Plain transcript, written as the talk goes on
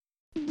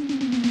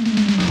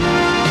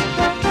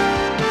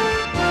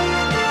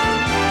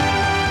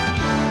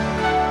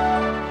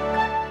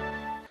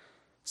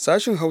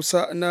Sashin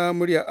Hausa na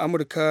muryar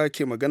Amurka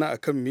ke magana a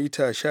kan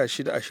mita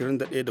 16,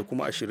 21 da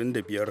kuma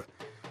 25.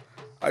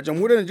 A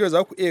jamhuriyar Nijar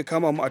za ku iya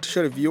kama mu a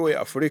tashar VOA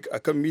Africa a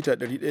kan mita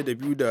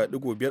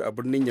 102.5 a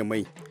birnin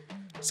Yamai.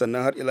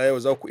 Sannan har ila yau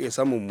za ku iya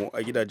samun mu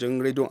a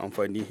gidajen rediyon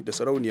amfani da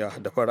sarauniya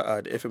da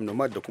fara'a da FM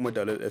Nomad da kuma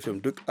Dalal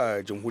FM duk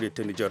a jamhuriyar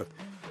ta Nijar.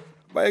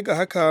 Baya ga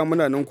haka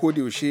muna nan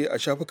yaushe a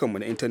shafukanmu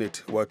na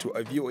intanet wato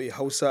a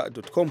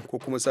voahausa.com ko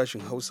kuma sashin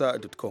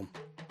hausa.com.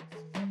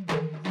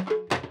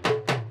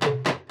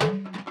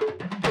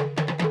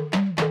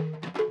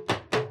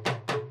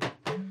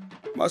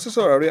 Masu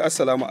saurare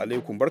Assalamu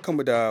alaikum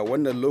barkanmu da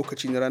wannan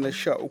lokaci na ranar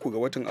 13 ga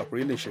watan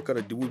Afrilun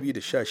shekarar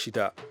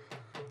 2016.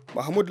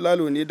 Mahmud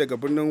Lalo ne daga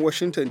birnin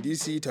Washington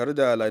DC tare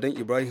da Ladan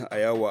Ibrahim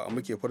Ayawa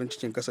muke farin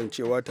cikin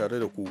kasancewa tare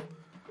da ku.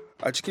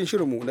 A cikin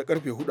shirinmu na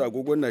karfe 4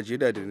 agogon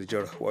Najeriya da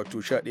Nijar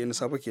wato 11 na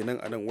safe kenan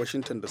a nan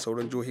Washington da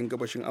sauran jihohin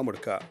gabashin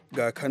Amurka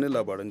ga kanin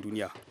labaran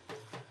duniya.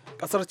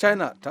 Kasar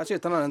China ta ce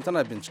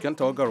tana binciken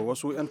tawagar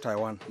wasu 'yan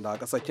Taiwan da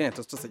kasar Kenya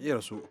ta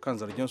tsakiyar su kan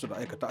zargin su da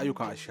aikata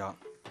ayyukan asha.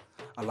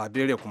 A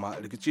Liberia kuma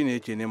rikici ne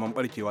yake neman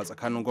barkewa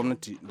tsakanin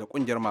gwamnati da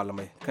kungiyar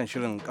malamai kan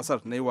shirin kasar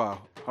na yi wa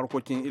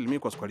harkokin ilimi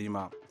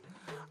kwaskwarima.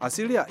 A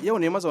Syria yau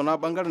ne mazauna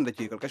bangaren da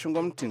ke karkashin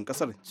gwamnatin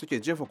kasar suke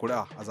jefa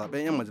kuri'a a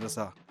zaben 'yan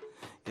majalisa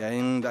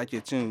yayin da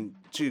ake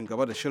ci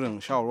gaba da shirin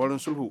shawarwarin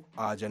sulhu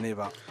a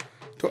Geneva.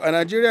 To a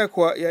Najeriya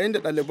kuwa yayin da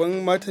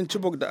ɗaliban matan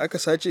Chibok da aka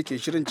sace ke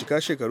shirin cika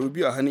shekaru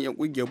 2 a hannun 'yan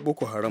ƙungiyar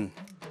Boko Haram,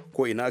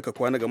 ko ina aka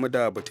kwana game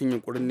da batun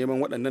yunkurin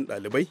neman waɗannan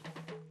ɗalibai?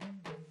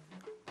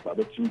 Ba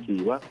bacci muke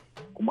yi ba,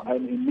 kuma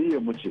ainihin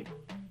niyyar mu ce,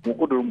 mu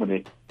kudurinmu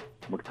ne,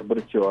 mu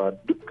tabbatar cewa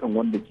dukkan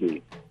wanda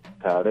ke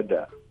tare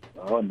da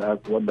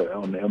wanda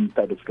 'yan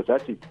da suka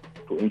sace,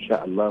 to insha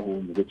Allah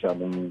mu ga cewa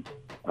mun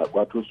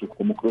kwato su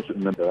kuma kuro su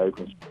nan da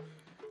rayukansu.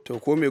 To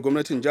ko me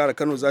gwamnatin jihar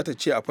Kano za ta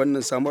ce a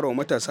fannin samarwa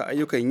matasa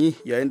ayyukan yi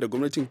yayin da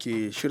gwamnatin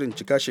ke shirin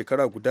cika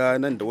shekara guda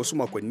nan da wasu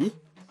makonni?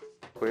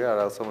 Akwai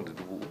yara sama da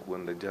 3,000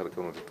 wanda jihar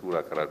Kano ta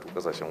tura karatu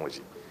kasashen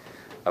waje.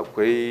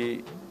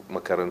 Akwai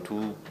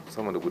makarantu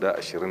sama da guda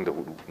 24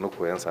 na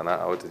koyon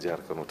sana'a wata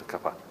jihar Kano ta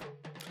kafa.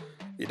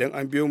 Idan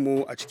an biyo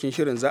mu a cikin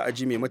shirin za a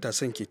ji mai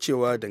matasan ke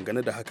cewa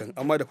dangane da hakan,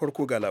 amma da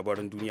farko ga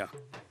labaran duniya.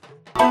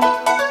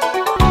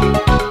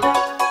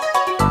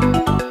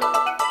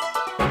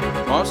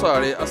 Masu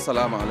are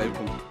Assalamu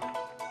alaikum.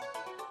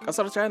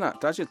 Kasar China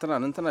ta ce tana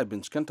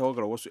binciken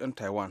tawagar wasu 'yan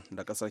Taiwan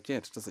da kasar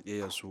Kenya ta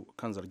sake su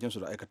kan zargin su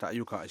da aikata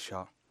ayyukan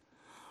asha.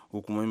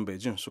 Hukumomin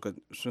Beijing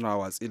suna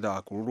watsi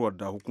da kururuwar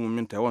da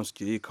hukumomin Taiwan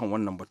suke yi kan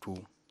wannan batu.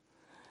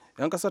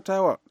 'Yan kasar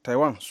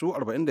Taiwan su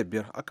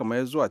 45 aka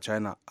mayar zuwa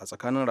China a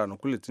tsakanin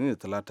ranakun Litinin da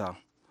Talata,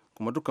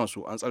 kuma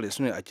dukansu an tsare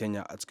su ne a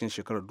Kenya a cikin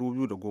shekarar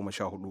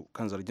 2014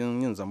 kan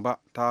zargin yin zamba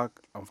ta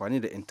amfani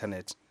da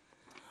intanet.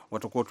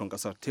 Wata kotun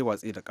kasar ta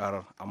watsi da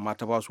karar, amma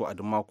ta ba su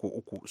adin mako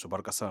 3 su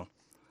bar kasar.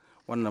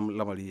 Wannan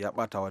lamari ya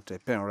bata wa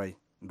Taipei rai,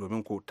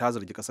 domin ko ta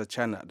zargi kasar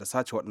China da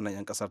sace waɗannan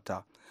 'yan kasar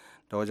ta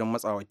wajen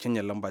matsawa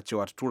Kenya lamba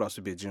cewa ta tura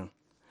su Beijing.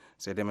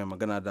 Sai dai mai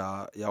magana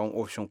da yawon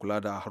ofishin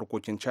kula da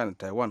harkokin China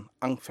Taiwan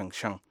Ang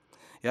Fengshan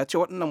ya ce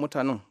waɗannan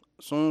mutanen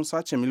sun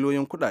sace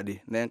miliyoyin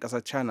kuɗaɗe na 'yan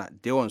kasar China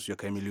da yawansu ya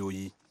kai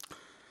miliyoyi.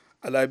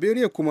 A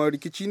Liberia kuma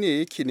rikici ne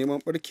yake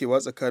neman barkewa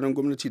tsakanin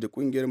gwamnati da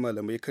kungiyar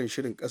malamai kan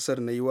shirin kasar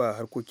na yi wa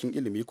harkokin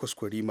ilimi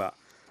kwaskwarima.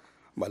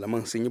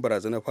 Malaman sun yi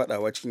barazanar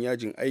fadawa cikin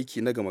yajin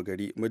aiki na gama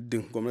gari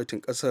muddin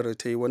gwamnatin kasar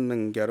ta yi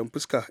wannan gyaran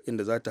fuska,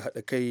 inda za ta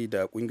haɗa kai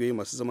da kungiyoyi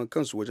masu zaman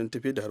kansu wajen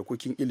tafiyar da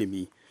harkokin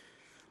ilimi.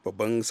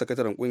 Babban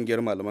sakataren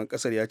kungiyar malaman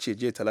kasar ya ce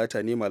jiya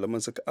talata ne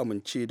malaman suka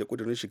amince da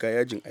kudirin shiga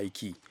yajin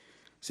aiki.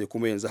 Sai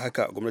kuma yanzu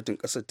haka gwamnatin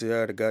kasar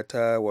ta riga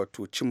ta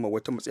cimma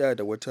wata matsaya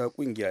da wata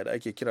kungiya da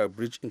ake kira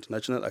Bridge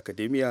International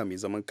Academia mai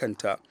zaman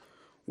kanta,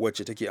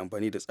 wacce take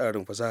amfani da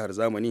tsarin fasahar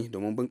zamani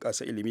domin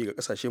bunƙasa ilimi ga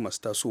ƙasashe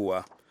masu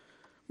tasowa.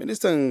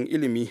 Ministan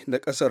ilimi na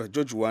ƙasar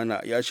George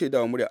Wana ya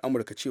shaida wa muryar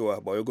Amurka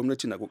cewa ba wai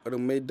gwamnati na ƙoƙarin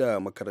mai da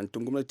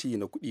makarantun gwamnati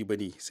na kuɗi ba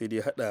ne, sai dai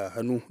haɗa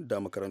hannu da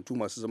makarantu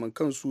masu zaman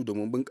kansu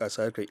domin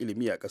bunƙasa harkar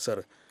ilimi a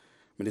ƙasar.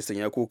 Ministan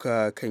ya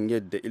koka kan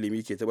yadda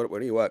ilimi ke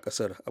taɓarɓarewa a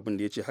ƙasar, abin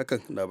da ya ce hakan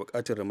na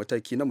buƙatar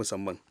mataki na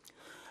musamman.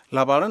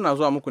 Labaran na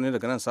zuwa muku ne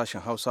daga nan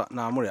sashen Hausa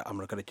na murya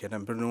Amurka da ke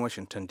nan birnin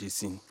Washington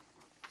DC.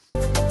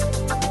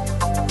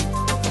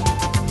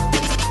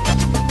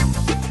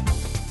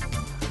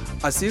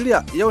 A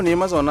Syria yau ne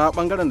mazauna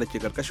bangaren da ke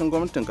karkashin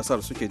gwamnatin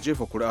kasar suke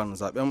jefa kuri'ar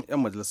zaben 'yan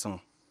majalisun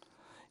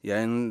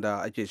yayin da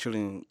ake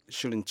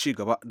shirin ci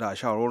gaba da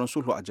shawarwarin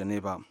sulhu a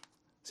Geneva.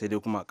 Sai dai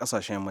kuma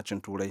kasashen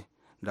yammacin Turai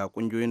da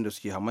kungiyoyin da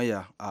suke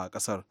hamayya a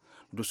kasar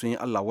duk sun yi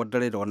Allah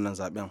wadare da wannan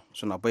zaben,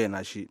 suna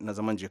bayyana shi na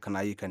zaman je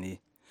kana yi ka ne,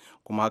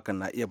 kuma hakan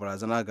na iya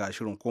barazana ga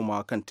shirin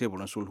komawa kan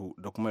teburin sulhu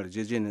da kuma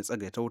yarjejeniyar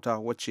tsagaita wuta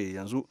wacce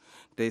yanzu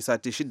da ya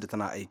sati 6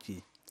 tana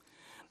aiki.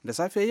 Da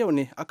safe yau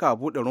ne aka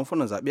buɗe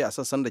rumfunan zaɓe a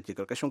sassan da ke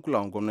ƙarƙashin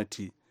kulawar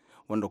gwamnati,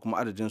 wanda kuma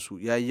adadinsu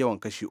ya yi yawan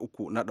kashi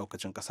 3 na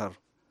ɗaukacin ƙasar.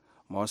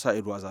 Masu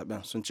ido a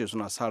zaben sun ce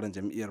suna sa ran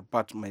jam'iyyar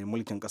bat mai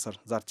mulkin ƙasar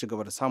za ta ci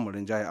gaba da samun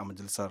rinjaye a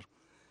majalisar.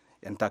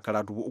 'Yan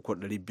takara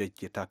 3,500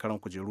 ke takarar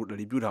kujeru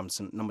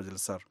 250 na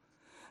majalisar,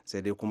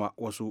 sai dai kuma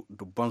wasu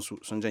dubbansu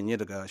sun janye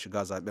daga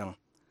shiga zaben.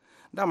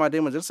 dama dai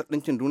majalisar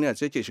ɗinkin duniya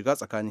ce ke shiga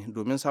tsakani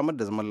domin samar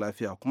da zaman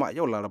lafiya, kuma a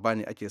yau laraba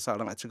ne ake sa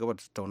ran a ci gaba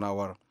da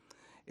tattaunawar,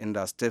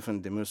 inda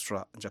Stephen de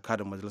Mistura,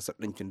 jakadan majalisar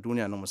ɗinkin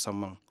duniya na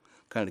musamman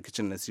kan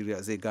rikicin na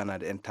Syria, zai gana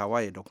da 'yan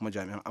tawaye da kuma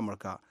jami'an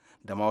Amurka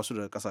da ma wasu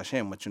daga kasashen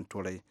yammacin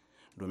Turai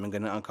domin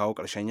ganin an kawo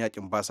ƙarshen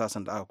yakin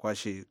basasan da aka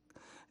kwashe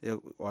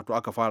wato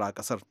aka fara a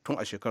kasar tun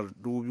a shekarar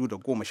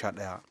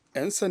 2011.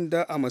 'Yan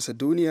sanda a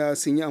Macedonia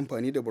sun yi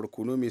amfani da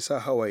barkono mai sa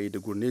hawaye da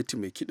gurneti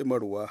mai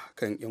kidimarwa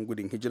kan 'yan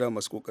gudun hijira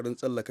masu kokarin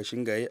tsallaka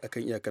shingaye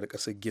akan iyakar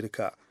ƙasar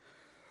Girka.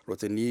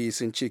 Rotanni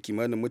sun ce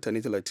kimanin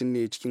mutane 30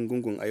 ne cikin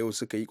gungun a yau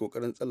suka yi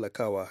kokarin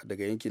tsallakawa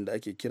daga yankin da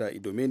ake kira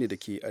Idomeni da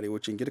ke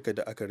arewacin Girka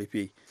da aka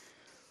rufe.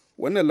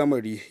 Wannan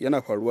lamari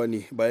yana faruwa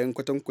ne bayan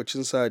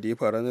kwatankwacinsa da ya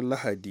faru ranar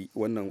Lahadi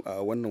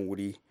a wannan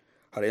wuri.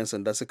 Har 'yan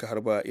sanda suka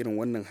harba irin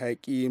wannan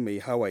hayaki mai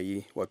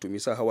hawaye, wato mai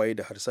sa hawaye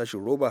da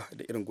harsashin roba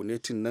da irin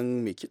gunetin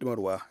nan mai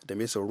kidimarwa da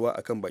mai ruwa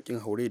akan bakin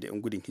haure da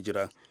 'yan gudun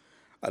hijira,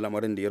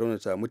 al'amarin da ya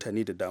raunata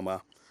mutane da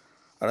dama.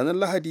 A ranar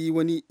Lahadi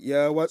wani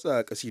ya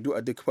watsa kasidu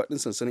a duk faɗin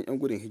sansanin 'yan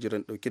gudun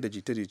hijiran ɗauke da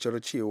jita-jitar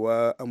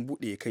cewa an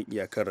buɗe kan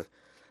iyakar.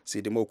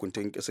 Sai da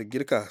mahukuntan ƙasar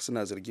Girka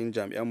suna zargin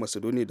jami'an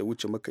Macedonia da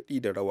wuce makaɗi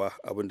da rawa,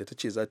 abin da ta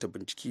ce za ta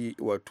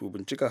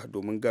bincika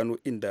domin gano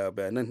inda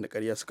bayanan na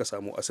ƙarya suka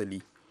samu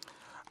asali.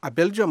 A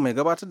Belgium, mai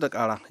gabatar da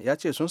kara ya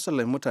ce sun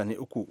sallami mutane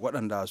 3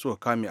 waɗanda suka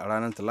kame a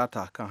ranar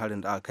Talata kan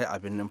harin da aka kai a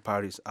birnin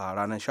Paris a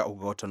ranar 13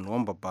 ga watan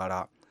Nuwamban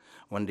bara,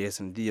 wanda ya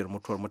sanadiyar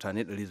mutuwar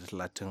mutane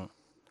 130.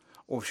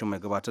 Ofishin mai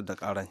gabatar da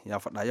karan ya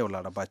faɗa yau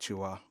Laraba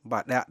cewa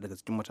ba ɗaya daga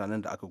cikin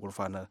mutanen da aka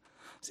gurfanar,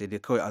 sai dai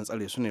kawai an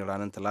tsare su ne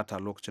ranar Talata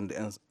lokacin da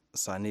 'yan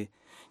sane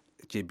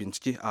ke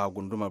bincike a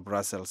gundumar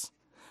Brussels,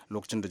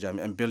 lokacin da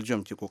jami'an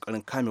Belgium ke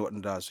kokarin kame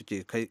waɗanda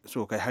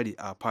suka kai hari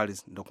a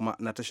Paris da kuma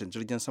na tashar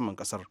jirgin saman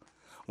ƙasar,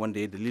 wanda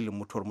ya dalilin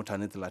mutuwar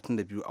mutane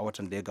 32 a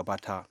watan da ya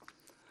gabata.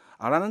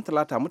 A ranar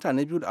Talata,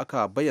 mutane biyu da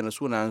aka bayyana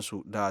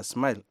sunayensu da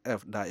Ismail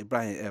F da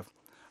Ibrahim F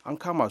an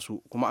kama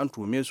su kuma an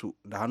tume su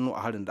da hannu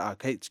a harin da aka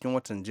kai cikin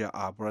watan jiya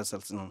a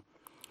Brussels din.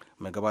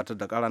 Mai gabatar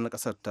da kara na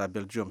kasar ta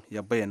Belgium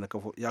ya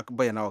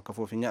bayyana wa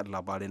kafofin yada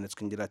labarai na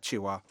cikin gida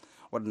cewa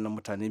waɗannan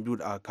mutane biyu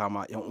da aka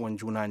kama 'yan uwan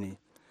juna ne.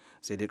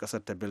 Sai dai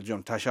kasar ta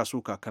Belgium ta sha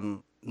suka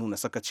kan nuna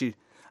sakaci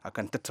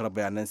akan tattara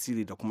bayanan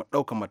sirri da kuma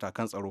ɗaukar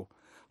matakan tsaro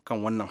kan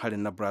wannan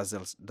harin na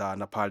Brussels da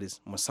na Paris,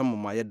 musamman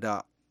ma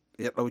yadda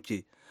ya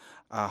ɗauki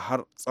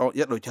har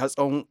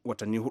tsawon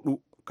watanni 4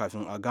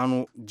 kafin a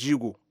gano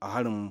jigo a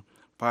harin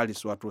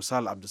Paris, wato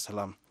Sal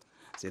Abdulsalam.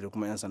 Sai dai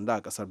kuma 'yan sanda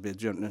a kasar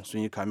Belgium din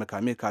sun yi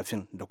kame-kame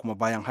kafin da kuma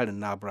bayan harin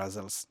na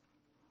Brussels.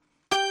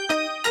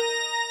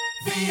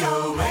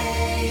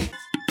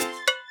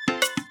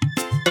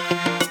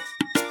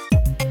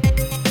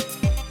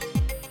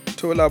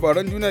 To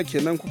labaran duniya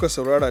kenan kuka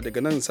saurara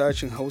daga nan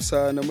sashin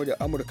Hausa na murya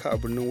Amurka a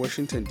birnin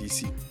Washington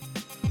DC.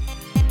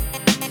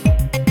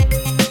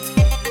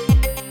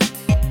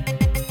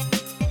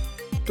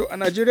 To a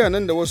Najeriya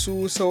nan da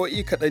wasu sawa'i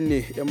kaɗan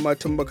ne 'yan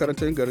matan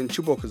makarantar garin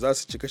Chibok za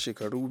su cika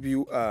shekaru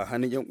 2 a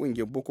hannun 'yan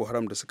ƙungiyar Boko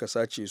Haram da suka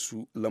sace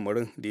su,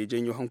 lamarin da ya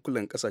janyo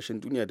hankulan ƙasashen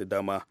duniya da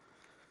dama.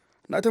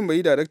 Na tambayi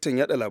daraktan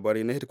yaɗa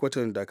labarai na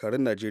hedkwatar dakarun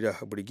Najeriya,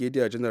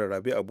 Brigadier General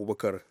Rabi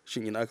Abubakar,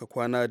 shin ina aka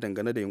kwana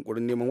dangane da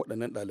yunkurin neman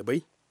waɗannan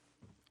ɗalibai?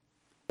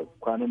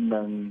 Kwanan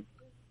nan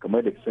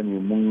kamar da sani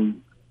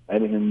mun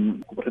ainihin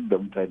kubutar da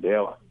mutane da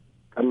yawa.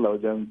 Allah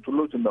wajen tun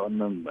lokacin da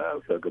wannan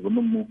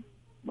shugabanninmu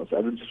masu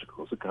abinci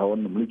suka hawa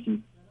wannan mulki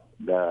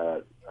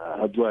da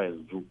har zuwa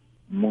yanzu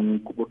mun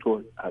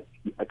kubuto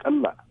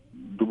akalla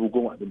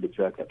 10,000 abin da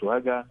cewa ka to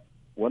haga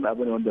wani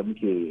abu ne wanda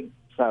muke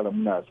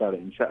muna sa ran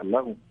insha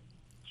Allah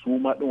su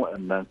ma din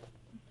waɗannan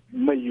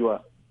mai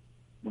yiwa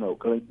muna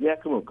kokarin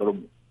iyakar kokarin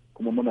mu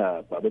kuma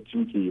muna ba bacci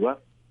muke yi ba,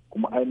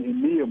 kuma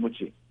ainihin niyyar mu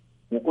ce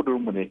mu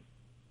kudurin mu ne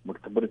mu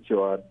tabbatar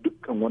cewa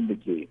dukkan wanda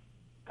ke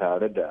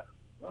tare da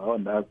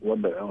wanda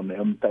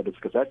yan mutane da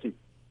suka sace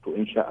to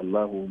insha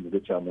Allah mu ga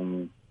cewa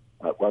mun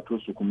kwato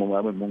su kuma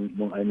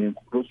mun ainihin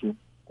kwato su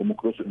kuma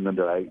kwato su nan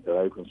da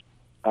rayukan su.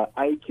 A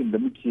aikin da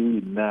muke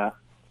yi na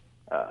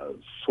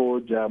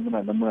soja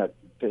muna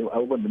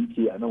abubuwan da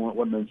muke yi a nan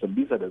wannan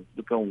sambisa da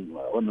dukkan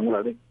wannan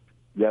wurare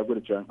ya gwada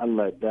cewa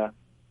Allah da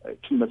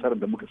cin nasarar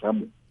da muka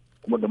samu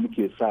kuma da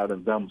muke sa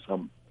ran za mu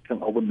samu kan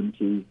abubuwan da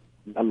muke yi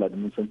Allah da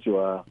mun san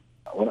cewa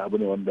wani abu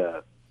ne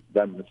wanda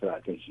za mu nasara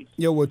a kan shi.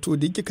 Yawa, to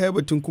da yake kai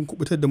batun kun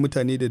kubutar da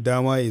mutane da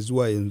dama ya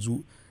zuwa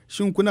yanzu,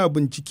 shin kuna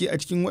bincike a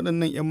cikin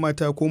waɗannan 'yan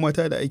mata ko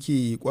mata da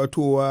ake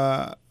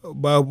kwatowa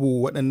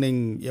babu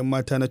waɗannan 'yan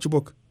mata na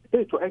Chibok?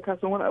 To ai ka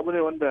san wani abu ne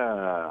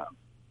wanda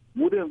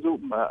mu da yanzu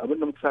abin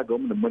da muka sa ga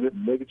wannan mai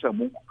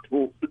mun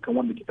kubuto dukkan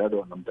wanda ke tare da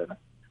wannan mutanen,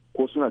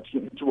 ko suna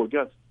cikin Chibok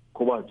gas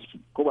ko ba ciki,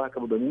 ko ba haka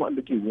ba, domin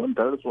wanda ke wani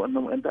tare da su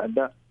wannan 'yan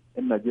ta'adda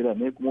 'yan Najeriya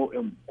ne kuma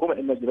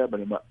 'yan Najeriya ba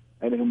ne ma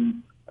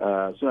ainihin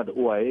suna da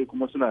uwaye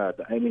kuma suna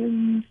da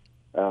ainihin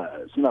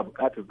suna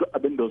bukatar duk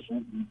abin da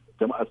su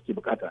jama'a suke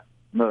bukata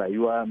na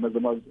rayuwa na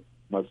zama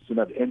masu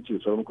suna da yanci da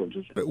sauran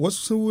kwanciyar su.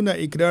 Wasu suna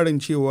ikirarin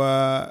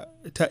cewa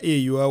ta iya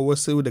yiwuwa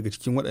wasu daga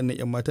cikin waɗannan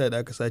 'yan mata da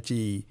aka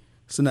sace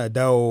suna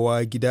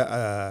dawowa gida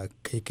a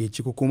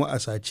kaikaici ko kuma a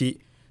sace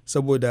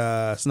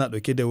saboda suna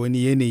ɗauke da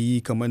wani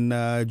yanayi kamar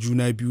na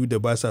juna biyu da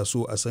ba sa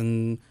so a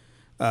san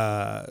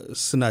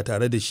suna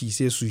tare da shi,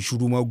 sai su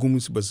shiru ma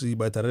gumus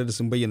ba tare da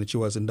sun bayyana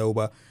cewa sun dawo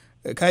ba.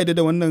 Ka yarda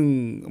da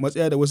wannan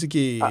matsaya da wasu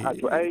ke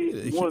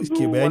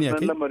bayani a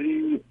kai?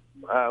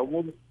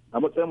 A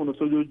matsayin mu na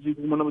sojoji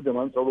kuma na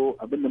jama'an tsaro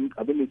abin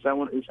da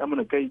ya sha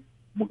mana kai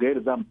mu ga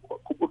yadda za mu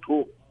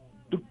kubuto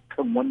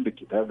dukkan wanda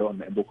ke tare da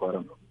wannan yan boko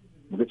haram,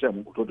 mu ga cewa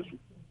mun fito da su.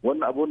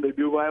 Wannan abu wanda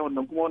biyo baya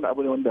wannan kuma wannan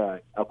abu ne wanda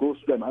akwai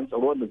wasu jami'an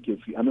tsaro wanda ke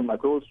fi anan,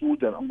 akwai wasu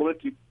jami'an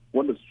gwamnati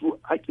wanda su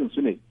hakkin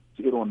su ne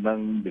su irin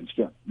wannan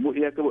binciken. Mu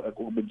iya ka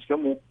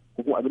binciken mu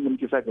ko kuma abin da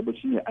muke sa gaba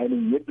shine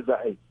ainihin yadda za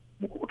a yi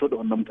mu kubuto da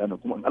wannan mutanen,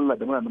 kuma in Allah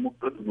da muna nan mu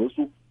kubuto da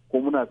wasu,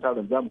 ko muna sa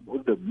ran za mu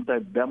kubuto da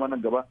mutane da dama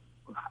nan gaba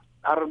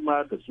har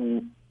ma da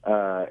su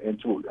yan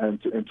ciwo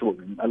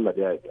Allah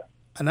da ya yarda.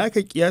 A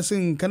naka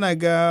kiyasin kana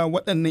ga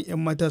waɗannan 'yan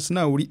mata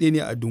suna wuri ɗaya ne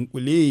a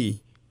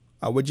dunkule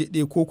a waje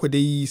ɗaya, ko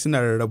dai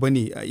suna rarraba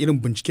ne a irin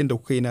binciken da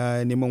kuka yi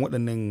na neman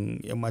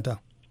waɗannan 'yan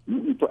mata?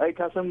 To ai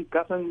ka san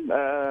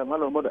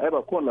malam Madu, ai ba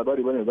kowane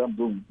labari bane za mu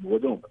zo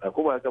wajen faɗa, ko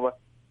ba haka ba.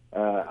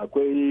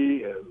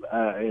 Akwai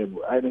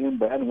ainihin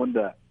bayanin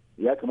wanda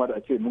ya kamata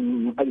a ce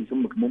mun aji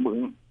sun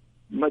mun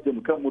maje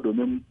mu kanmu,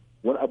 domin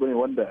wani abu ne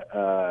wanda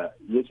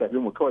ya shafi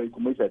mu kawai,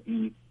 kuma ya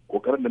shafi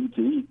kokarin da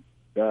muke yi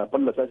da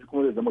fallasa shi,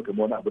 kuma zai zama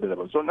kamar wani abu da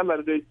daban. Son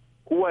Allah dai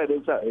kowa ya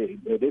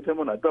dai ta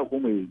mana addu'a, ko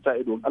mai sa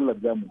ido Allah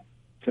da mu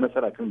ci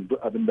nasara kan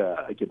duk abin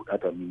da ake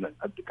bukata.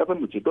 Kasan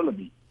mu ce dole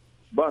ne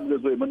ba wanda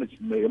zai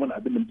zo ya mana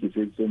abin da muke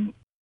sai mu.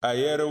 A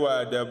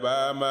Yarwa da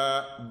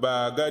Bama,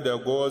 Baga da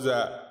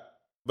Goza,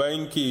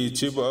 banki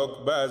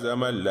Chibok ba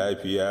zaman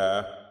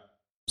lafiya,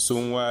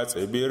 sun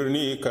watsa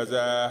birni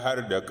kaza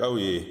har da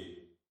ƙauye.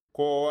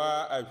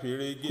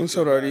 Kun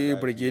saurari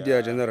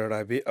Brigadier General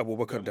Rabe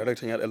Abubakar,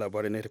 daraktan yaɗa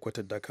labarai na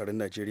hedkwatar dakarun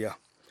Najeriya.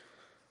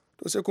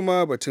 To sai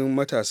kuma batun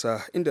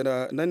matasa,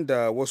 inda nan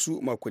da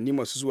wasu makonni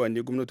masu zuwa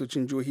ne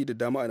gwamnatocin jihohi da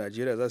dama a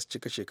Najeriya za su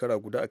cika shekara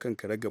guda akan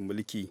karagar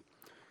mulki.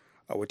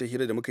 A wata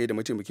hira da muka yi da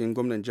mataimakin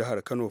gwamnan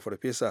jihar Kano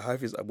Farfesa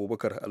Hafiz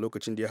Abubakar a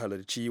lokacin da ya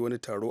halarci wani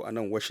taro a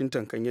nan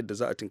Washington kan yadda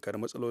za a tunkari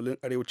matsalolin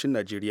arewacin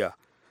Najeriya.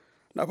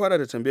 Na fara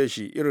da tambayar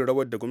shi irin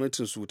rawar da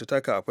gwamnatinsu ta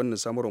taka a fannin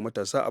samarwa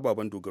matasa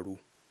ababen dogaro.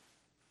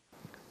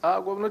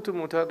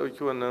 Gwamnatinmu ta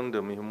ɗauki wannan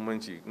da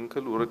muhimmanci. In ka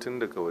lura tun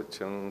daga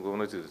waccan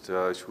gwamnati da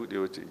ta shuɗe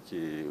wacce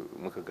ke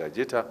muka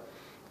gaje ta,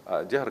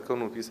 a jihar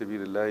Kano fi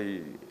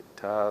sabilillahi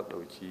ta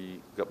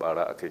ɗauki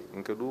gabara a kai.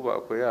 In ka duba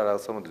akwai yara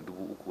sama da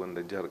 3,000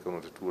 wanda jihar Kano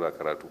ta tura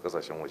karatu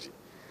kasashen waje.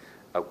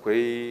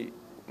 Akwai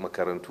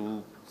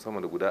makarantu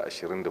sama da guda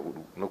 24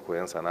 na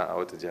koyon sana'a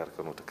wata jihar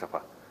Kano ta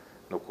kafa,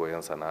 na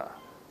koyon sana'a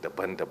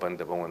daban-daban.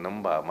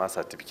 Wannan ba ma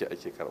certificate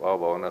ake karɓa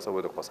ba, wannan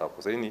saboda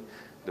kwasa-kwasai ne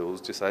da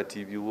wuce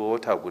sati 2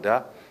 wata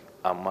guda,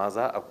 amma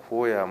za a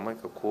koya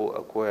maka ko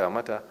a koya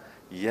mata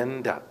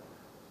yanda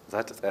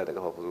za ta tsaya da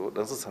kafafu.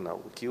 Waɗansu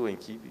sana'u, kiwon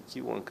kifi,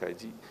 kiwon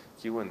kaji,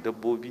 kiwon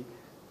dabbobi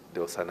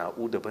da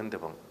sana'u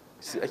daban-daban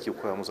sai ake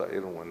koya musu a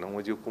irin wannan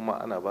waje, kuma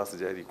ana ba su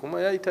jari,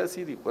 kuma ya yi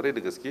tasiri kwarai da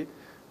gaske.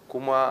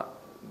 Kuma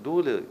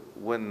dole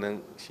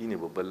wannan shine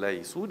babban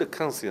layi. Su da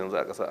kansu yanzu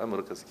a ƙasar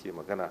Amurka suke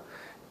magana,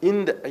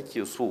 inda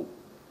ake so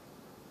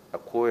a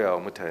koya wa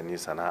mutane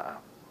sana'a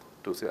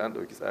to sai an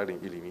ɗauki tsarin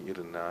ilimi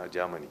irin na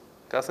Germany.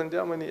 Kasan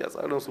Germany a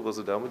tsarinsu ba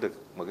su damu da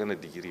maganar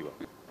digiri ba.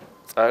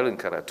 Tsarin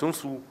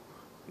karatunsu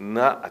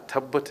na a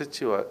tabbatar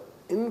cewa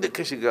inda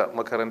ka shiga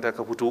makaranta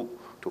ka fito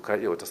to ka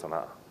iya wata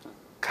sana'a,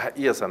 ka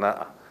iya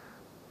sana'a,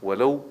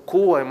 walau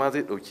kowa ma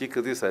zai ɗauke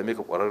ka zai same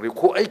ka ƙwararre,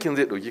 ko aikin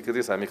zai ɗauke ka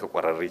zai same ka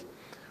ƙwararre,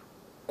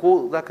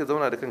 ko za ka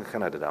zauna da kanka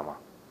kana da dama.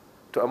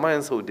 To amma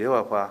yanzu sau da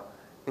yawa fa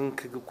in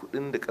ka ga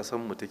kuɗin da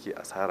ƙasanmu take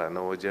asara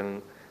na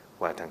wajen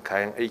watan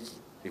kayan aiki,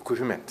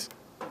 equipment,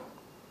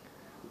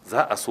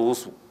 za a so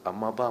su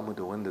amma ba mu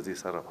da wanda zai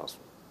sarrafa su,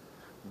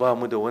 ba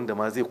mu da wanda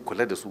ma zai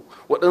kula da su.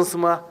 Waɗansu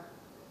ma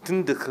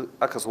tun da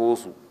aka so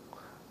su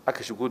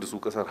aka shigo da su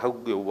ƙasar har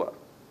yau ba.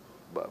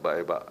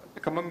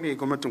 Kamar me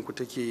gwamnatin ku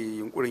take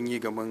yunkurin yi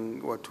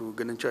gaban wato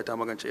ganin cewa ta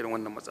magance irin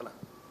wannan matsala?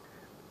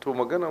 To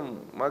maganan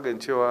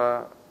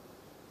magancewa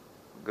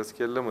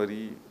gaskiyar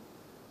lamari,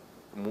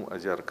 mu a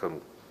jihar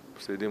Kano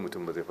sai dai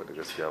mutum ba zai faɗi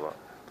gaskiya ba.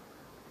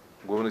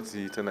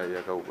 Gwamnati tana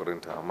iyaka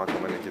kokarinta, amma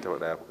kamar yake ta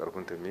faɗa ya fi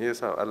karfinta. Me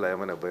yasa Allah ya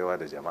mana baiwa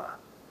da jama'a?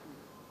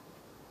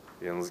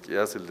 Yanzu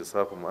kiyasin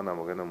lissafin mu ana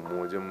maganar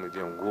mu wajen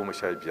miliyan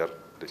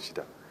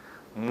 15.6.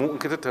 Mu in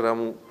ka tattara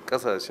mu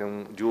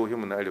kasashen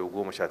jihohinmu na arewa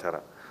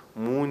 19,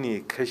 mu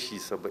ne kashi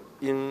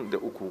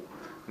 73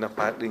 na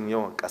faɗin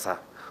yawan ƙasa.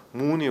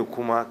 Mu ne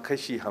kuma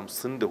kashi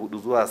 54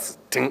 zuwa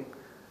 60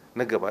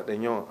 na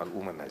gabaɗayan yawan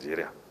al'ummar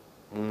Najeriya.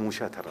 Mu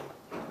 19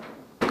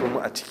 na.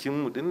 Kuma a cikin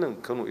mu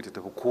dinnan Kano ita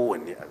tafi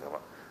kowanne a gaba.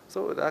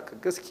 Saboda haka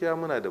gaskiya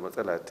muna da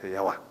matsala ta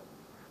yawa.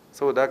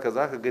 Saboda haka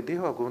za ka ga da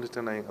yawa gwamnati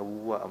tana yin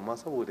abubuwa, amma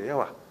saboda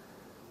yawa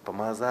ba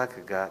ma za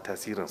ka ga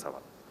tasirinsa ba.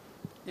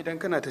 Idan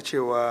kana ta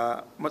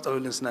cewa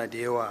matsalolin suna da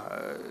yawa,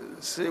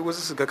 sai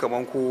wasu su ga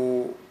kaman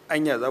ko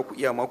anya za ku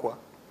iya makuwa?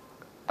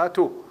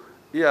 To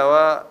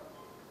iyawa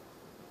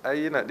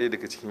ai yana ɗaya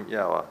daga cikin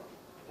iyawa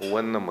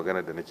wannan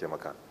magana da nake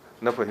maka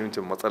na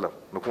fahimcin matsalar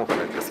na kuma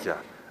faɗin gaskiya.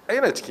 ai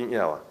yana cikin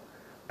iyawa.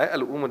 Ai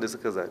al'ummar da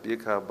suka zaɓe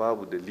ka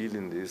babu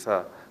dalilin da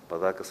yasa ba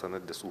za ka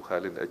sanar da su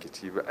halin da ake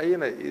ciki ba. Ai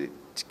yana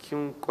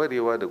cikin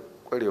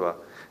kwarewa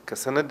ka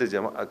sanar da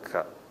jama'a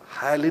ka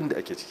halin da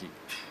ake ciki,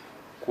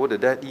 ko da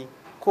daɗi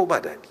ko ba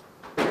daɗi.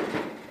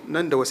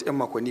 Nan da wasu 'yan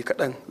makonni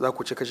kaɗan za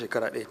ku cika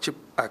shekara ɗaya cif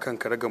a kan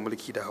karagar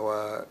mulki da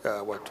hawa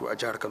wato a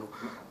jihar Kano.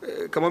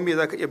 Kamar me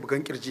za ka iya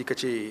bugan kirji ka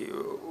ce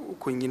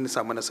kun yi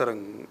samu nasarar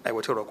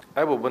aiwatarwa?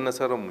 Ai babban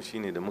nasarar mu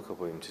shine da muka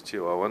fahimci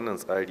cewa wannan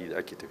tsari da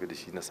ake tafi da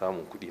shi na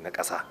samun kuɗi na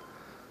ƙasa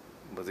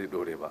ba zai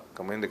ɗore ba.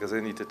 Kamar yadda ka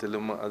sani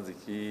tattalin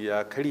arziki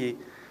ya karye,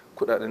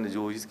 kuɗaɗen da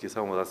jihohi suke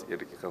samu za su iya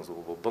rike kansu.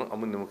 Babban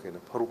abin da muka yi na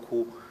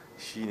farko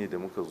shine da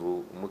muka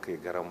zo muka yi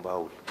garan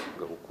bawul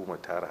ga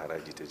hukumar tara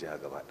haraji ta jiha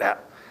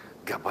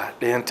gaba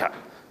ɗayanta,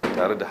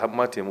 tare da har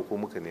ma taimako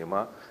muka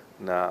nema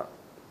na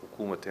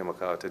hukumar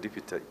taimakawa ta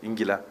ta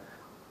Ingila,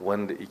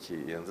 wanda ike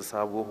yanzu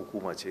sabuwar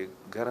hukuma ce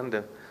garan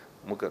da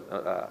muka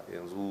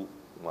yanzu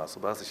masu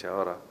ba su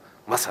shawara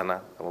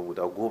masana kamar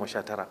guda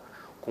 19,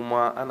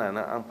 kuma ana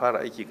nan an fara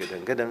aiki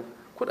gadan-gadan.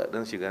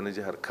 Kudaden shiga na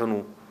jihar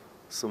Kano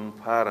sun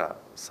fara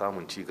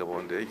samun ci gaba,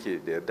 wanda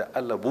yake da yarda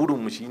Allah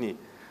burinmu shine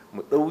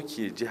mu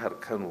ɗauke jihar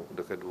Kano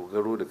daga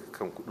dogaro daga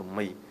kan kuɗin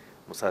mai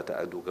mu sa ta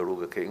a dogaro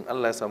ga kai. In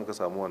Allah ya samu ka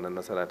samu wannan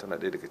nasara, tana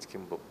ɗaya daga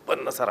cikin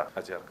babban nasara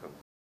a jihar Kano.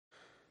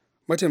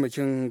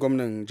 Mataimakin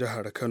gwamnan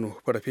jihar Kano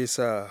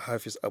Farfesa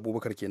Hafiz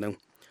Abubakar kenan.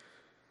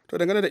 To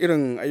dangane da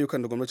irin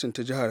ayyukan da gwamnatin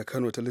ta jihar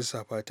Kano ta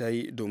lissafa ta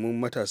yi domin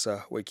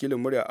matasa, wakilin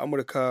murya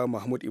Amurka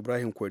Mahmud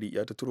Ibrahim Kwari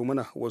ya tattaro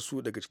mana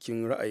wasu daga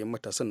cikin ra'ayin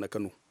matasan na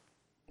Kano.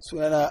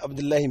 Sunana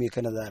Abdullahi Mai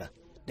Kana Zara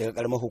daga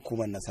karamar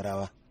hukumar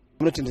Nasarawa.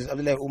 Gwamnatin da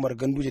Abdullahi Umar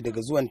Ganduje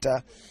daga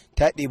zuwanta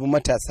ta ɗebi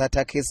matasa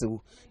ta kai su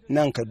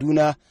nan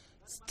Kaduna,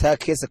 ta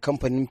kai su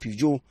kamfanin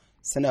Fijo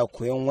suna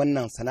koyon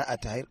wannan sana'a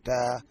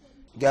ta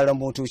gyaran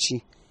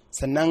motoci.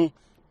 Sannan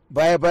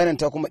bayan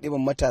ta kuma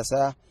ɗiban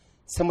matasa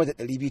sama da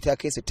 200 ta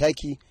kai su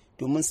taki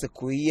domin su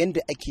koyi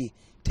yadda ake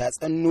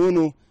tatsan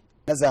nono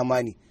na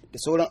zamani da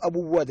sauran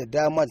abubuwa da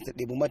dama da ta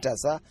ɗebi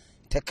matasa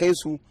ta kai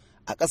su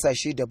a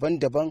ƙasashe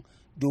daban-daban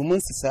domin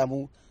su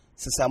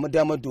samu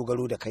damar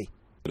dogaro da kai.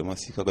 Da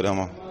masu kaga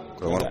dama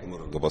karamar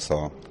hukumar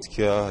gabasawa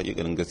gaskiya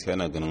hakikanin gaskiya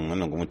na ganin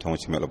wannan gwamnati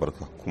mace mai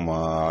albarka,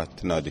 kuma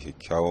tana da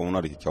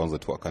kyakkyawan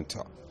zato a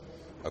kanta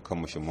akan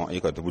muhimman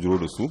ayyuka ta bujiro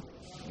da su.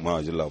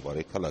 Muna jin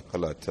labarai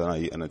kala-kala tana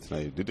yi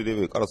duk da dai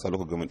bai karasa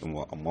lokacin gamin din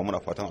ba, amma muna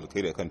fatan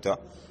alkhairi a kanta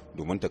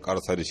domin ta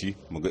karasa da shi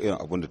mu ga irin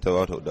abin da ta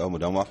ba ta mu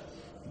dama,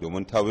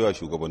 domin ta baiwa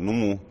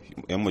shugabanninmu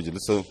yan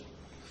majalisar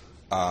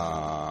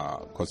a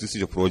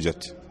constitution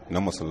project na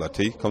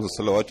masallatai kamsa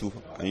salawatu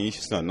an yi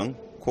shi suna nan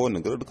kowane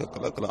garuruka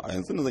kala-kala. A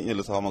yanzu zan iya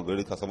lissafa ma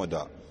garuruka sama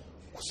da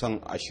kusan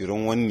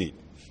 20 wanne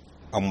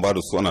an ba da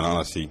su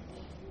ana sai.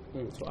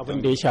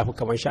 Abin da ya shafi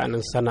kamar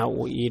sha'anin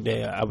sana'o'i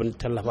da abin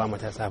tallafa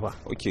matasa ba.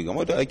 Ok,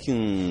 game da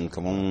aikin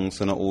kamar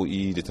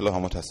sana'o'i da tallafa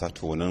matasa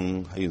to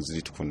wannan har yanzu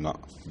zai tukunna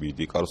bai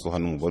dai karaso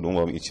hannun ba, don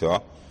ba mu iya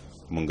cewa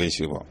mun gan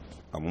shi ba.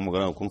 Amma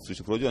magana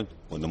constitution project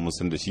wannan mun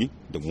san da shi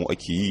da mu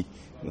ake yi,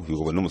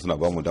 shugabanninmu suna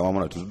ba mu dama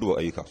muna tudduba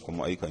ayyuka,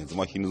 kuma ayyuka yanzu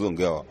ma shi ne zan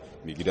gaya wa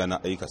mai gida na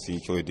ayyuka sun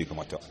yi kyau yadda ya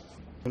kamata.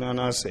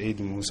 Sunana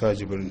Sa'idu Musa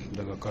Jibrin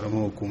daga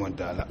karamar hukumar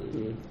Dala,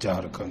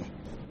 jihar Kano.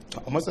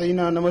 A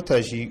matsayina na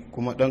matashi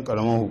kuma ɗan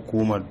karamar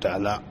hukumar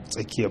Dala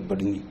tsakiyar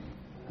birni,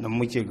 nan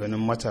muke ganin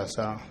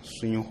matasa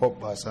sun yi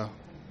hoɓɓasa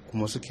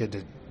kuma suke da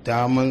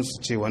daman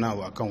su ce wani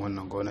abu akan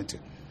wannan gwamnatin.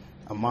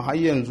 Amma har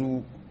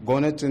yanzu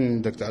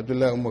gwamnatin Dr.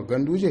 Abdullahi Umar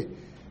Ganduje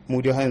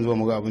mu dai har yanzu ba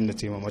mu ga abin da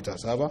ta yi ma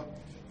matasa ba,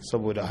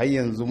 saboda har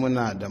yanzu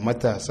muna da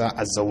matasa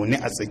a zaune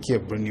a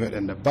tsakiyar birni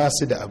waɗanda ba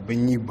su da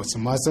abin yi, ba su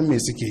ma san me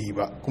suke yi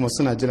ba, kuma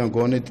suna jiran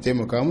gwamnati ta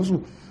taimaka musu.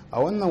 A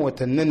wannan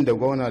watannin da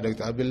gwamna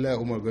Dr. Abdullahi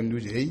Umar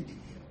Ganduje ya yi,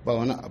 ba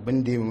wani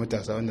abin da ya yi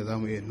matasa wanda za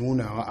mu iya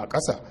nunawa a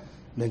ƙasa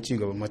don ci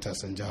gaban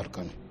matasan jihar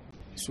Kano.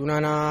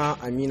 Sunana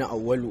Aminu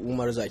Awwalu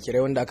Umar Zakirai,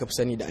 wanda aka fi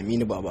sani da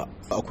Aminu Baba.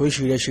 Akwai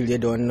shirye-shirye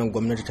da wannan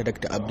gwamnati ta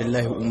Dr.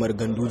 Abdullahi Umar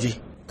Ganduje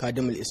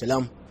Kadimul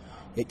Islam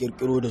ya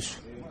kirkiro da su,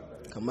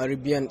 kamar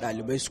biyan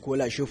ɗalibai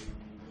scholarship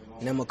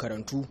na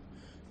makarantu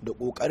da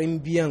ƙoƙarin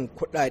biyan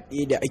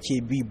kuɗaɗe da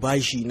ake bi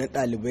bashi na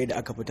ɗalibai da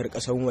aka fitar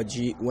ƙasar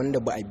waje wanda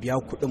ba a biya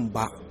kuɗin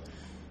ba,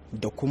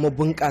 da kuma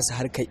bunƙasa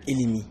harkar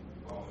ilimi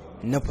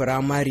na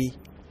firamare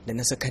da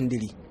na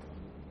sakandare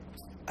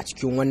a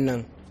cikin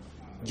wannan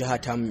jiha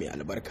ta mai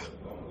albarka.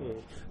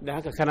 Da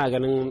haka kana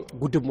ganin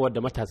gudunmuwar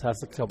da matasa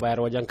suka bayar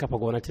wajen kafa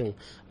gwamnatin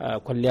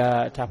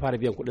kwalliya ta fara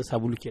biyan kuɗin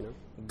sabulu kenan?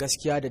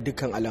 Gaskiya da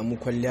dukkan alamu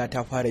kwalliya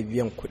ta fara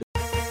biyan kuɗin.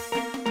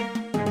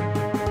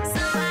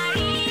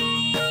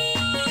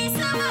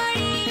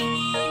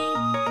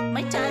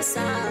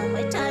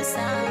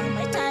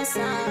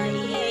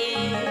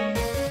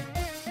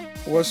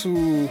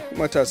 Wasu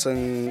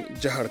matasan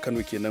jihar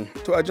Kano kenan.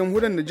 To a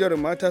jamhuriyar Nijar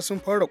mata sun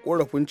fara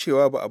korafin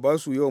cewa ba a ba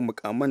su yawan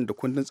mukaman da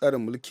kundin tsarin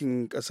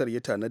mulkin kasar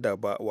ya tanada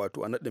ba,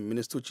 wato a naɗin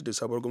ministoci da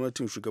sabuwar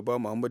gwamnatin shugaba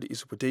Muhammadu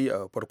Isufu ta yi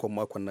a farkon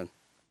makon nan.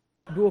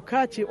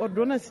 Doka ce,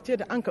 ordonance ce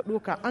da an ka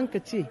ɗoka an ka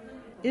ce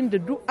inda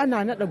duk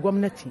ana naɗa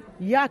gwamnati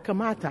ya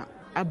kamata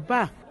a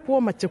ba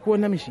ko mace ko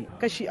namiji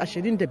kashi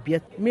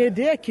 25 me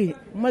da yake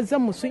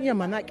mazan mu sun yi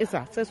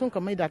manaƙisa sai sun ka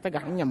maida ta ga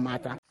hanyar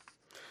mata.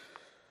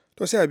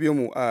 To sai a biyo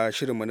mu a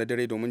shirinmu na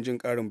dare domin jin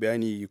ƙarin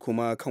bayani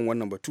kuma kan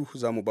wannan batu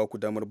za mu ba ku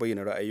damar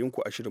bayyana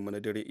ra'ayinku a shirinmu na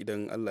dare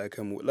idan Allah ya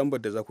kai mu.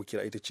 Lambar da za ku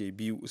kira ita ce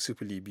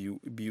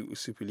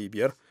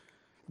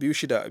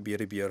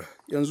 2-0-2-2-0-5-2-6-5-5.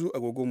 Yanzu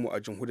agogonmu a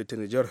jamhuriyar ta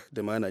Nijar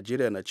da ma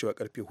Najeriya na cewa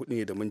karfe 4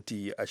 ne da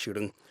minti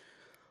 20.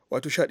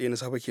 Wato 11 na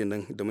safe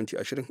kenan da minti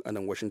 20 a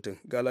nan Washington.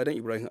 Ga Ladan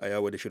Ibrahim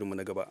Ayawa da shirinmu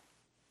na gaba.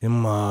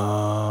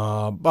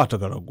 Himma ba ta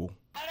garago.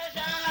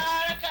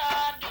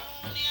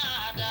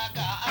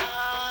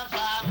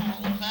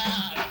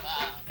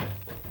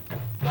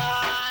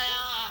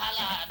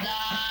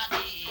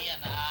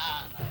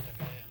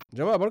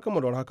 Jama'a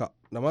barkanmu da warhaka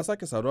da ma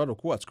sake saduwa da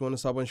ku a cikin wani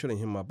sabon shirin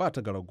himma ba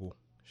ta garago.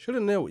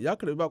 Shirin na yau ya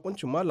karbi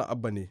bakuncin Malam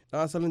Abba ne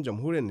dan asalin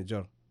jamhuriyar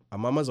Nijar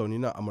amma mazauni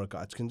na Amurka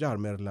a cikin jihar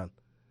Maryland.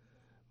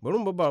 Bari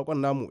mu babba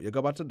bakon namu ya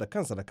gabatar da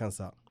kansa da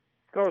kansa.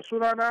 To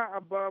sunana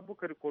Abba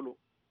Bukari Kolo.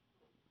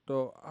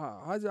 To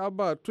Haji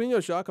Abba tun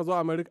yaushe aka zo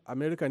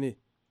Amerika ne?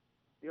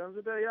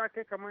 Yanzu dai ya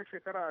kai kamar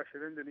shekara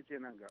 20 da nake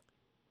nan ga.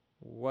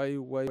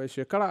 Wai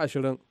shekara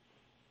 20?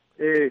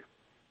 Eh.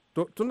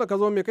 To tun da ka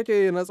zo me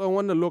kake na tsawon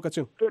wannan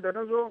lokacin? To da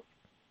na zo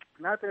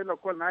na tayi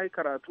lakol na yi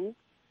karatu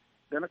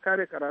da na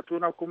kare karatu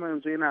na kuma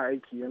yanzu yana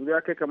aiki yanzu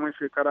ya kai kamar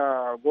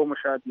shekara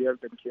 15 da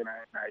nake na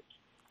aiki.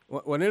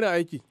 Wane irin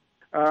aiki?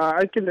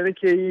 Aikin da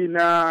nake yi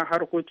na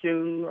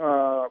harkokin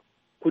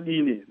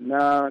kuɗi ne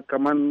na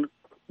kaman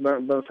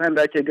ban san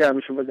da ake gaya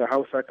mishi ba ga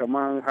Hausa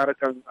kaman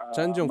harkan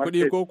canjin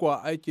kuɗi ko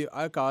kuwa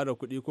aikawa da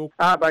kuɗi ko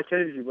ba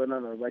canji ba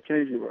ba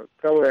canji ba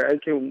kawai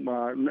aikin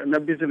na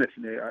business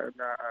ne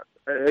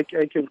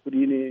aikin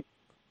kuɗi ne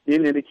ni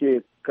ne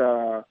nake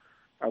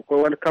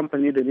akwai wani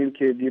kamfani da ni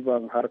ke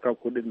diban harkar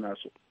kuɗin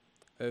nasu.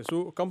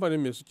 Su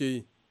kamfanin me suke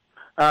yi?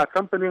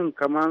 Kamfanin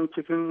kaman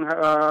cikin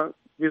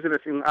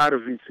business in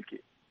RV suke.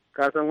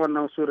 Ka san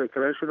wannan su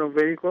recreational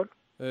vehicle?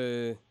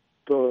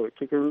 To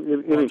cikin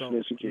irin shi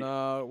ne suke.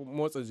 Na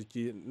motsa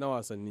jiki na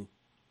wasanni.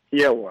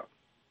 Yawa.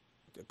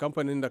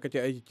 Kamfanin da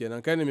kake aiki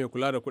kenan kai ne mai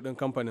kula da kuɗin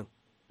kamfanin?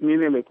 Ni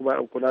ne mai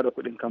kula da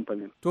kuɗin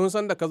kamfanin. Tun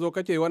san da ka zo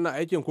kake wannan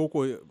aikin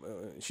koko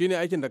shine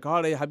aikin da ka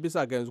fara yi har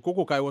bisa ga yanzu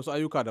koko kai wasu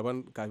ayyuka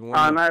daban kafin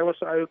wannan? Na yi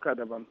wasu ayyuka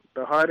daban.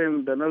 Da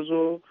harin da na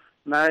zo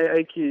na yi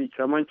aiki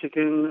kaman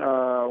cikin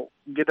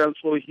gidan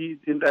tsohi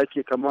inda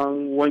ake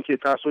kaman wanke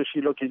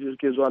tasoshi lokacin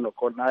suke zuwa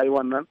lokal na yi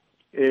wannan.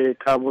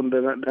 Kabun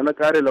da na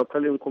kare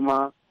lokalin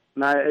kuma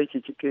na yi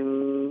aiki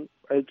cikin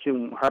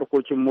aikin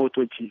harkokin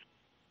motoci.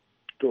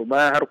 To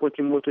bayan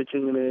harkokin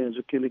motocin ne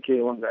yanzu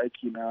nake wanga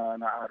aiki na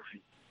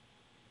harfi.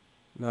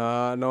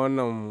 Na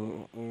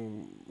wannan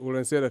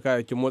wurin sai da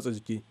kayayyakin motsa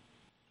jiki?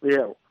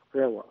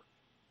 Yawa.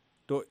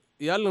 To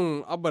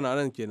iyalin Abba na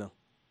nan kenan?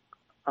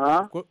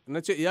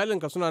 Na ce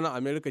iyalinka suna nan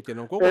Amerika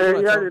kenan ko?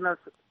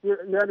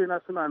 Iyalina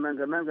suna nan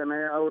ga na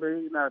ya aure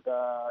ina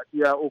da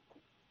iya 3.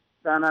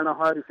 Ɗana na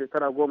hari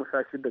shekara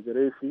 16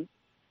 gare shi.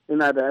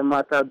 Ina da 'yan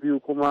mata 2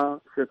 kuma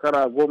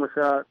shekara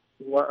 11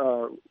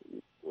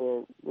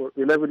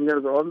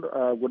 years old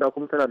guda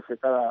kuma tana da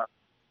shekara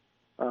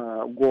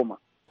 10.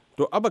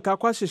 To Abba ka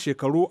kwashe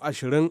shekaru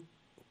 20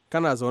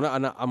 kana zaune a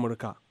nan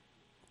Amurka.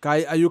 Ka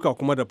yi ayyuka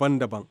kuma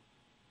daban-daban.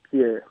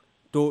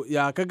 To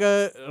ya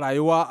kaga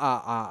rayuwa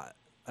a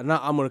nan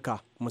Amurka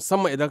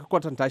musamman idan ka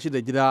kwatanta shi da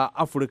gida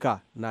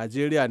Afirka,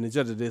 Najeriya,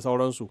 Nijar da dai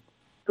sauransu?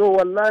 To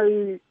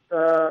wallahi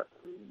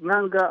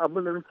nan ga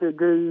abin da nake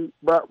gai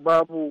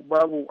babu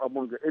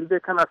abun ga in dai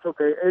kana so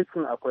ka yi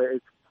aikin akwai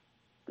aiki.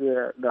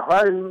 Da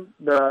harin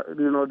da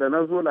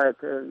na zo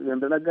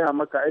yadda na gaya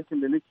maka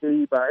aikin da nake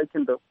yi ba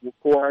aikin da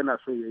kowa yana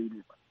so ya yi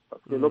ne ba.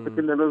 Paske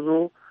lokacin da na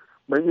zo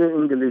ban iya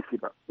Ingilishi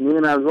ba. Ni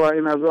ina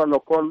zuwa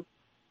lokal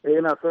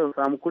ina so in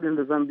samu kuɗin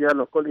da zan biya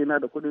lokal ina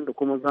da kuɗin da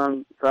kuma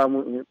zan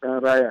samu in ɗan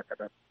raya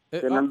kaɗan.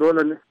 Kenan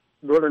dole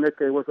ne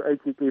ka yi wasu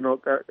aiki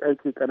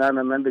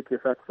kananan nan da ke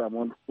sa ka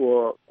samu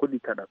kuɗi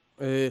kaɗan.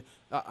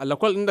 A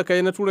lakwal ɗin da ka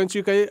yi na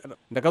turanci kai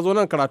da ka zo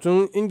nan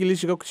karatun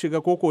Ingilishi ka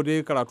shiga koko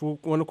dai karatu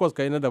wani kwas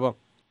ka yi na daban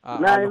a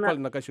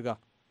lakwal da ka shiga?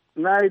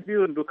 Na yi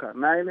biyun duka,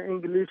 na yi na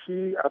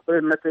Ingilishi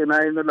akwai na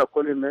yi na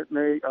lakwal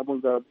na yi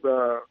abun da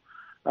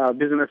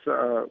business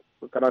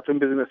karatun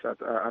business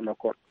a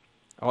lakwal.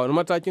 A wani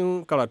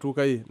matakin karatu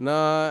kai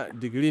na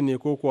digiri ne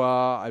ko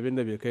kuwa abin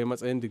da bai kai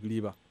matsayin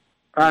digiri ba?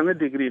 Na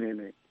digiri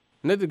ne.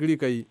 Na digiri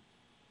ka yi?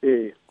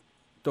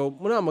 To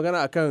muna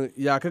magana akan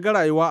ya ka ga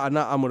rayuwa a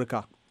nan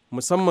Amurka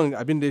musamman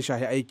abin da ya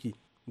shahi aiki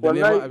da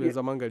neman abin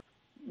zaman gari.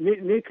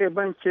 Ni kai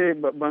ban ce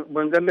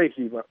ban ga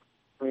laifi ba.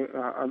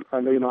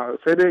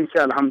 Sai dai in ce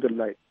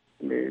alhamdulillah.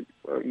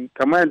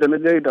 Kamar yadda na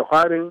gai da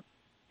farin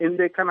in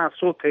dai kana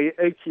so ka yi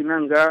aiki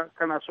nan ga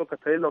kana so ka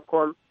tayi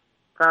lokal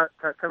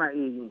kana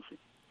iya yin shi.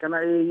 Kana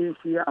iya yin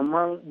shi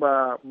amma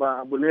ba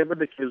abu ne ba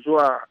da ke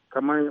zuwa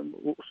kamar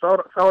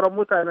sauran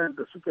mutanen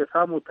da suke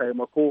samu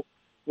taimako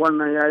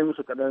wannan ya yi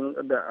musu kaɗan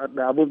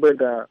da abu bai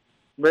da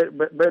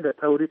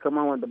tauri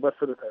kamar wanda ba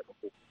su da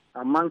taimako.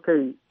 Amma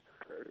kai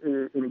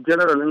in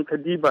general in ka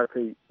diba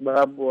kai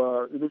babu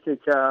nake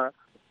kya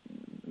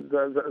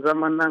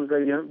zaman nan ga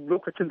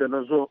lokacin da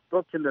na zo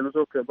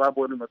kai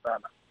babu wani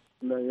matsala.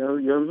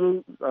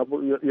 Yanzu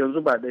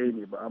ba ɗaya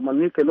ne ba, amma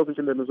ni kai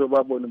lokacin da na zo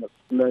babu wani matsala.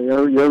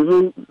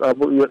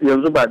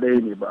 Yanzu ba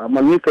ɗaya ne ba,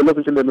 amma ni kai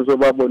lokacin da na zo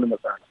babu wani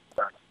matsala.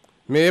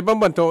 Me ya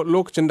bambanta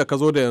lokacin da ka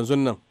zo da yanzu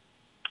nan?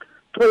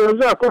 To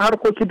yanzu akwai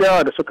harkoki da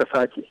yawa da suka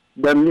sake.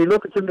 Dan ni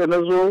lokacin da na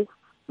zo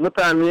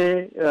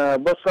mutane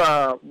ba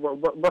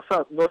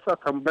sa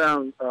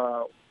tambayan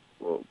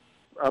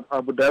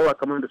abu da yawa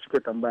kamar da suke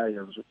tambaya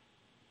yanzu.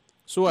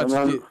 Su a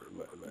ciki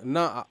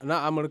na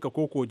Amurka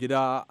ko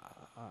gida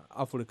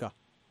Afirka?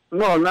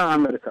 No, na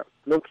Amurka.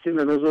 Lokacin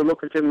da na zo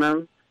lokacin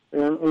nan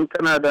in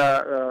kana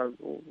da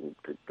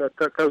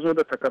ka zo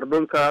da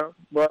takardunka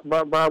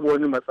babu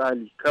wani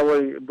matsali,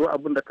 kawai duk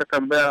abin da ka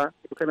tambaya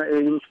kana iya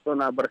yin shi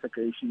na barka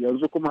ka yi shi.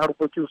 Yanzu kuma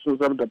harkokin sun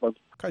zama daban.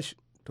 Kash,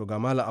 to ga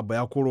Malam Abba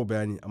ya koro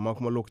bayani amma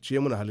kuma lokaci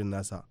ya muna halin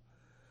nasa.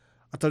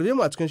 A tarbe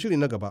mu a cikin shiri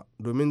na gaba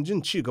domin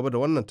jin ci gaba da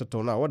wannan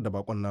tattaunawar da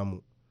bakon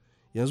namu.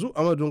 Yanzu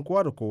a madadin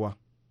kowa da kowa,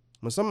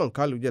 musamman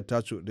Kalibiyar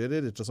Tacho da ya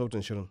daidaita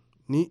sautin shirin.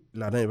 Ni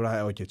Ladan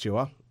Ibrahim ke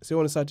cewa sai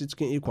wani sati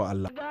cikin ikon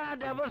Allah.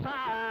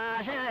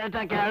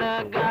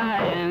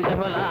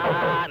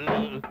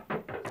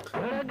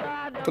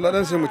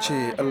 Tuladan sai mu ce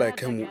Allah ya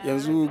kai mu.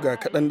 Yanzu ga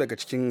kaɗan daga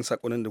cikin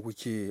saƙonin da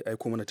kuke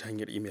aiko mana ta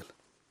hanyar imel.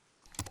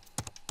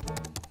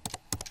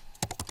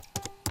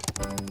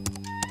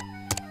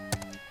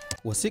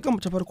 Wasiƙan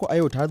ta farko a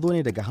yau ta zo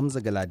ne daga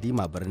Hamza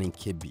Galadima birnin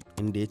Kebbi,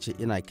 inda ya ce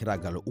ina kira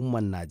ga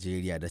al'umman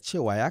Najeriya da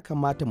cewa ya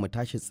kamata mu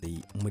tashi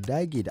tsaye mu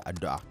dage da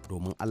addu'a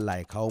domin Allah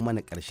ya kawo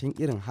mana ƙarshen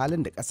irin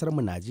halin da ƙasar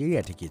mu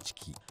Najeriya take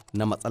ciki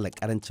na matsalar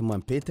ƙarancin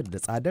man fetur da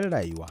tsadar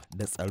rayuwa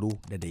da tsaro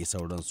da dai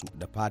sauransu,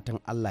 da fatan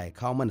Allah ya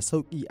kawo mana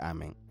sauƙi,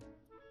 amin.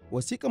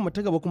 Wasiƙan mu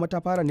ta gaba kuma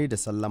ta fara ne da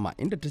sallama,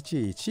 inda ta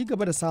ce ci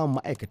gaba da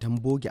samun ma'aikatan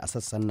boge a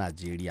sassan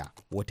Najeriya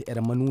wata 'yar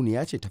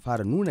manuniya ce ta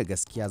fara nuna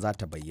gaskiya za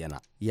ta bayyana.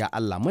 Ya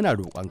Allah muna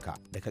roƙonka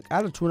da ka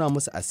ƙara tuna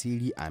musu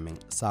asiri, amin.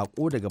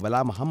 Saƙo daga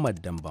Bala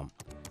Muhammad Dambam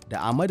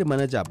da Ahmadu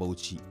Manaja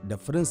Bauchi da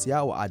Prince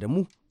Yawo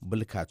Adamu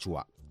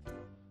Bulkacuwa.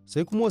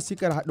 Sai kuma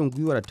wasiƙar haɗin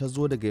gwiwar ta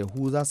zo daga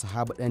Yahuza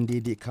Sahaba ɗan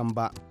daidai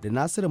Kamba da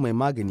Nasiru Mai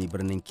Magani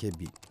birnin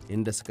Kebbi,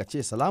 inda suka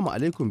ce salamu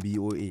alaikum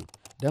BOA.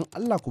 Don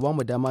Allah ku ba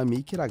mu dama mu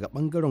yi kira ga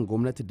ɓangaren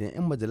gwamnati da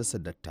 'yan majalisar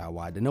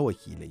dattawa da na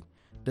wakilai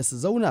da su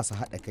zauna su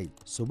haɗa kai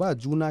su ba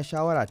juna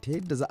shawara ta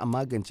yadda za a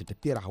magance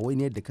tafiyar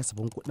hawainiyar da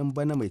kasafin kuɗin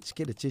bana mai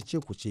cike da cece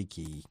kuce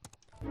ke yi.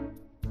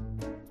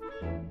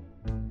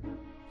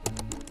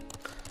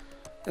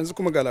 Yanzu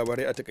kuma ga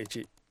labarai a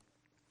takaice.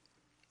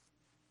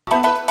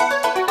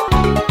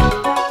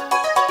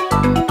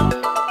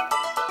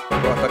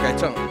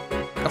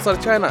 Kasar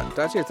China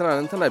ta ce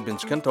tana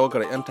binciken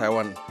tawagar 'yan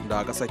Taiwan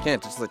da kasar Kenya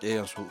ta sake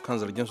yansu kan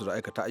zargin su da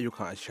aikata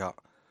ayyukan asha.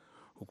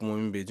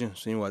 Hukumomin Beijing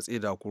sun yi watsi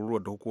da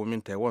kururuwar da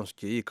hukumomin Taiwan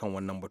suke yi kan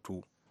wannan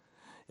batu.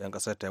 'Yan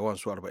kasar Taiwan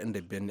su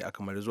 45 ne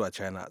aka mari zuwa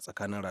China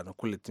tsakanin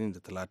ranakun Litinin da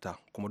Talata,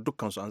 kuma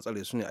dukkansu an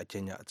tsare su ne a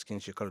Kenya a cikin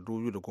shekarar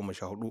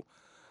 2014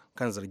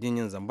 kan zargin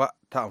yin zamba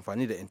ta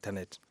amfani da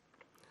intanet.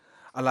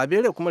 A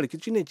Liberia kuma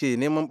rikici ne ke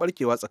neman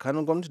barkewa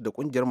tsakanin gwamnati da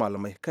kungiyar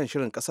malamai kan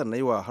shirin kasar na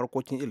yi wa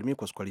harkokin ilimi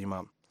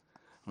kwaskwarima.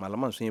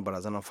 Malaman sun yi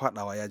barazanar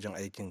fadawa yajin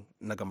aikin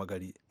na gama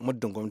gari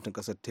muddin gwamnatin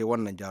kasar ta yi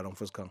wannan gyaran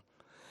fuskan,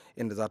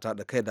 inda za ta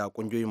haɗa kai da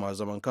kungiyoyi masu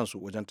zaman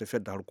kansu wajen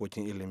tafiyar da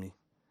harkokin ilimi.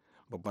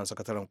 Babban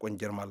sakataren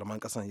kungiyar malaman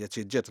kasar ya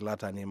ce jiya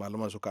Talata ne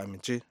malaman suka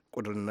amince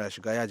kudurin na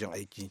shiga yajin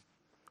aiki.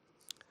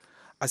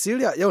 A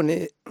Syria yau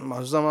ne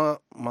masu zama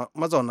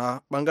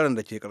mazauna bangaren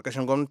da ke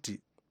karkashin gwamnati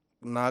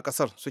na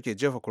kasar suke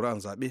jefa kuri'an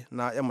zaɓe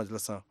na 'yan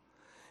majalisar,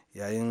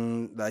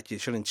 yayin da ake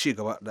shirin ci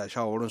gaba da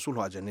shawarwarin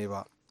sulhu a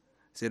Geneva.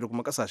 Sai da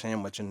kuma kasashen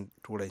yammacin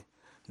turai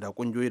da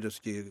kungiyoyi da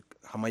suke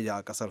hamayya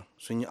a kasar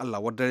sun yi Allah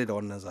wadare da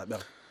wannan zaben.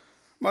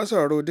 Masu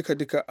haro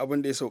duka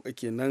abin da ya sauka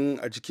kenan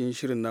a cikin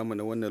shirin namu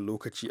na wannan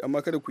lokaci,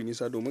 amma kada ku yi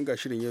nisa domin ga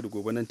shirin yau da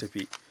gobe nan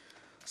tafe.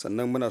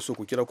 Sannan muna so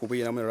ku kira ku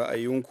bayyana mana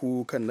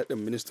ra'ayinku kan naɗin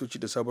ministoci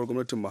da sabuwar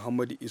gwamnatin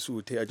Muhammadu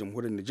Isu ta yi a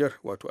jamhuriyar Nijar,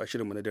 wato a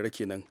shirinmu na dare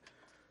kenan.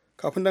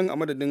 Kafin nan a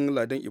madadin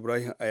Ladan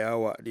Ibrahim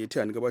Ayawa da ya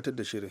taya ni gabatar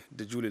da shirin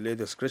da Julie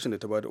Leathers Creation da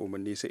ta bada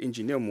umarni, sai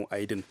injiniyan mu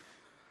Aidin.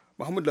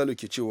 Muhammadu Lalo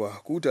ke cewa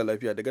ku huta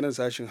lafiya daga nan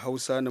sashen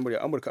Hausa na murya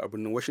Amurka a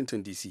birnin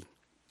Washington DC.